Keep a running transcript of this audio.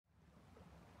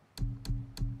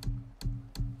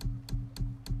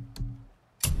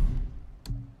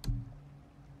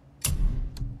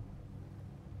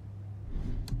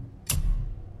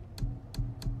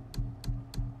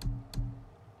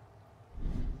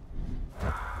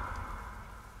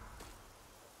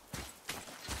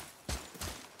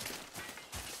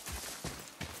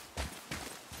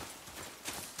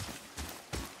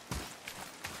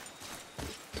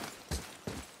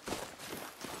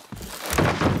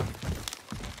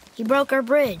He broke our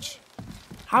bridge.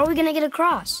 How are we gonna get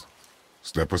across?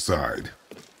 Step aside.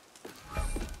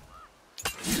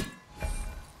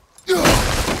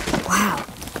 Wow.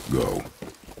 Go.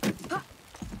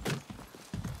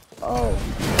 Oh,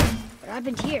 what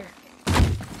happened here?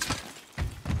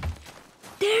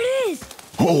 There it is!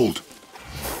 Hold!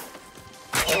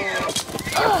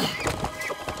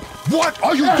 What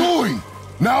are you doing?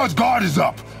 Now its guard is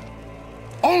up.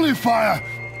 Only fire.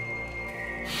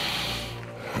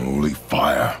 Only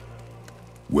fire.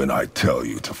 When I tell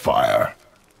you to fire.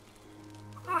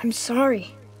 I'm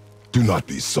sorry. Do not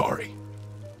be sorry.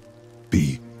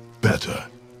 Be better.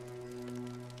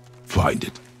 Find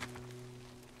it.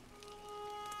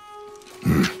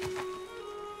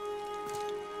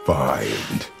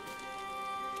 Find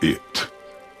it.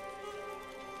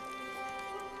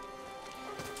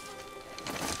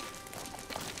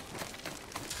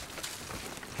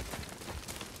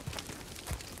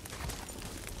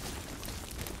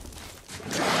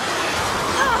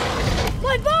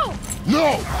 My bow!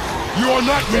 No! You are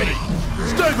not ready!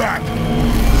 Stay back!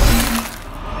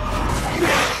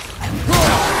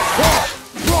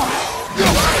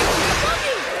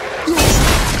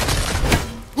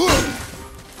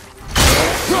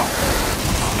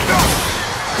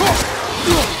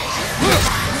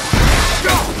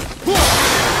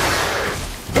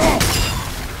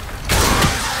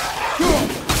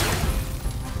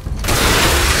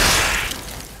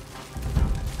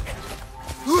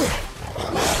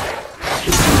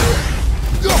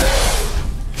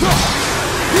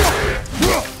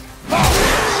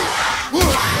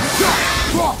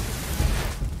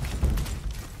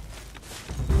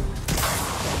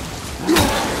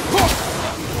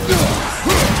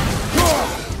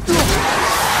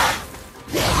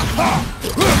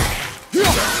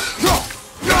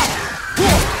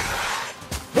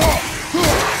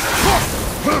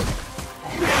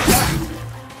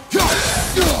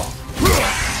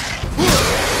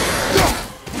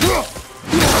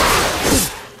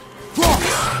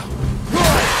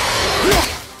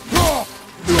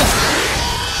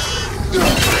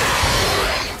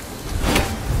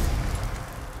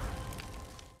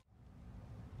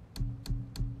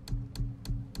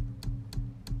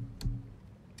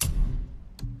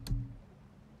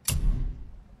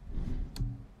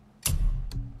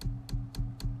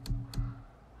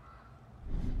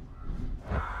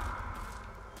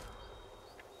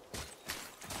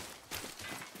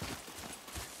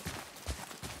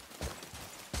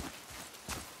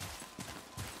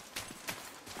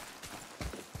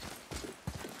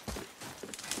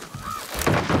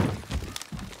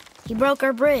 He broke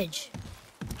our bridge.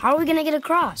 How are we gonna get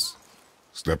across?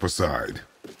 Step aside.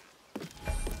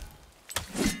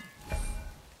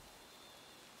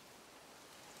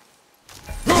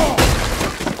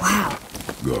 Wow.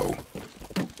 Go.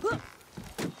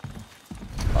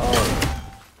 Oh,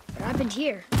 what happened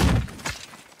here?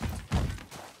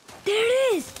 There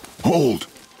it is! Hold!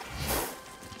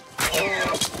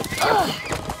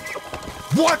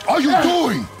 What are you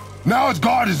doing? Now its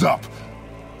guard is up.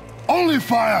 Only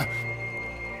fire.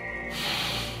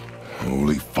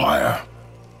 Only fire.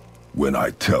 When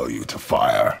I tell you to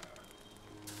fire.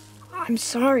 I'm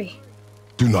sorry.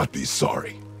 Do not be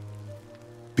sorry.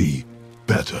 Be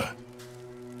better.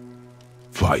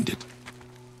 Find it.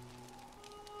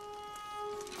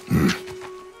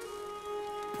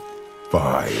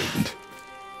 Find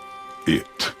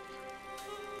it.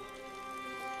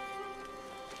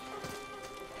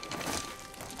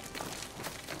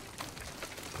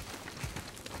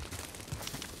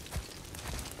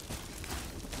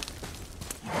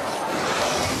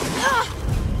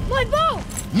 My bow!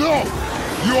 No!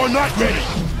 You are not ready!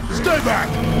 Stay back!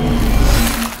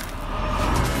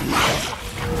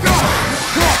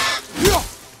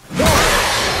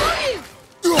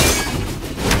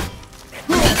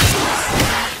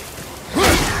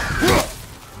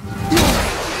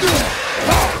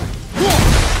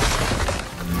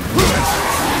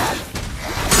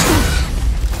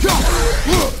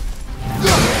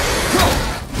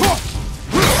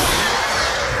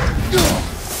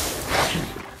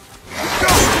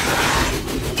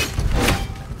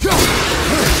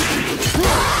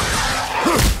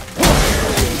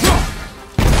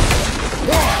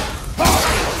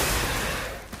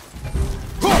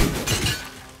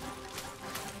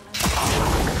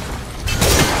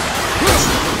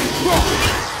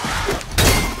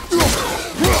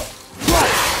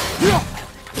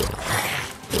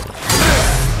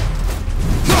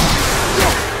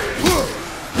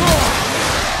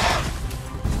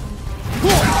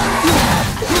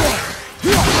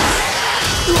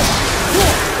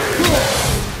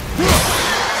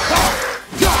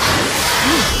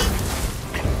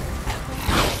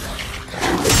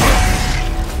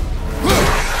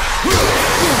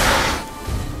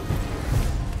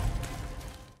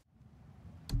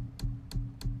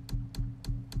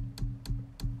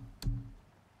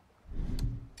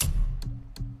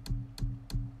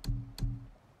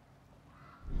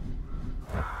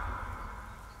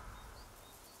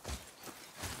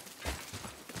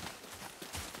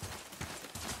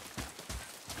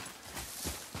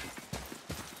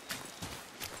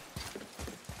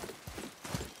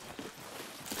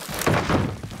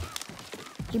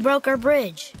 He broke our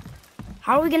bridge.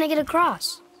 How are we gonna get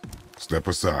across? Step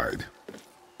aside.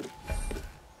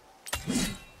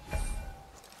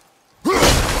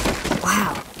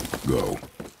 Wow. Go.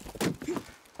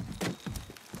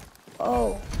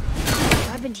 Oh, what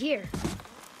happened here?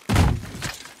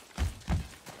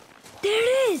 There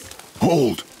it is!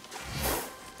 Hold!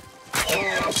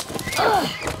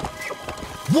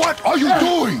 What are you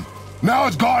doing? Now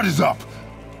its guard is up.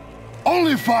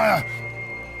 Only fire.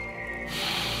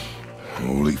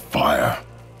 Only fire.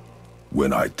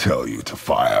 When I tell you to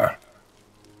fire.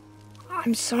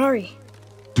 I'm sorry.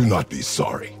 Do not be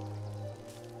sorry.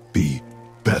 Be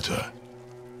better.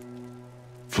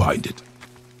 Find it.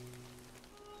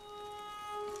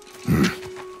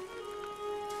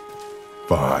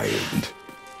 Find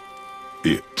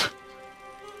it.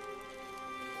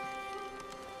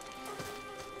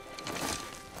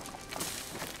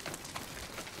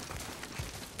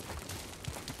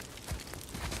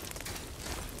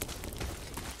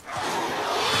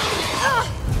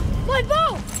 My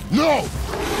bow! No!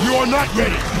 You are not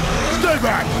ready! Stay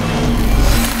back!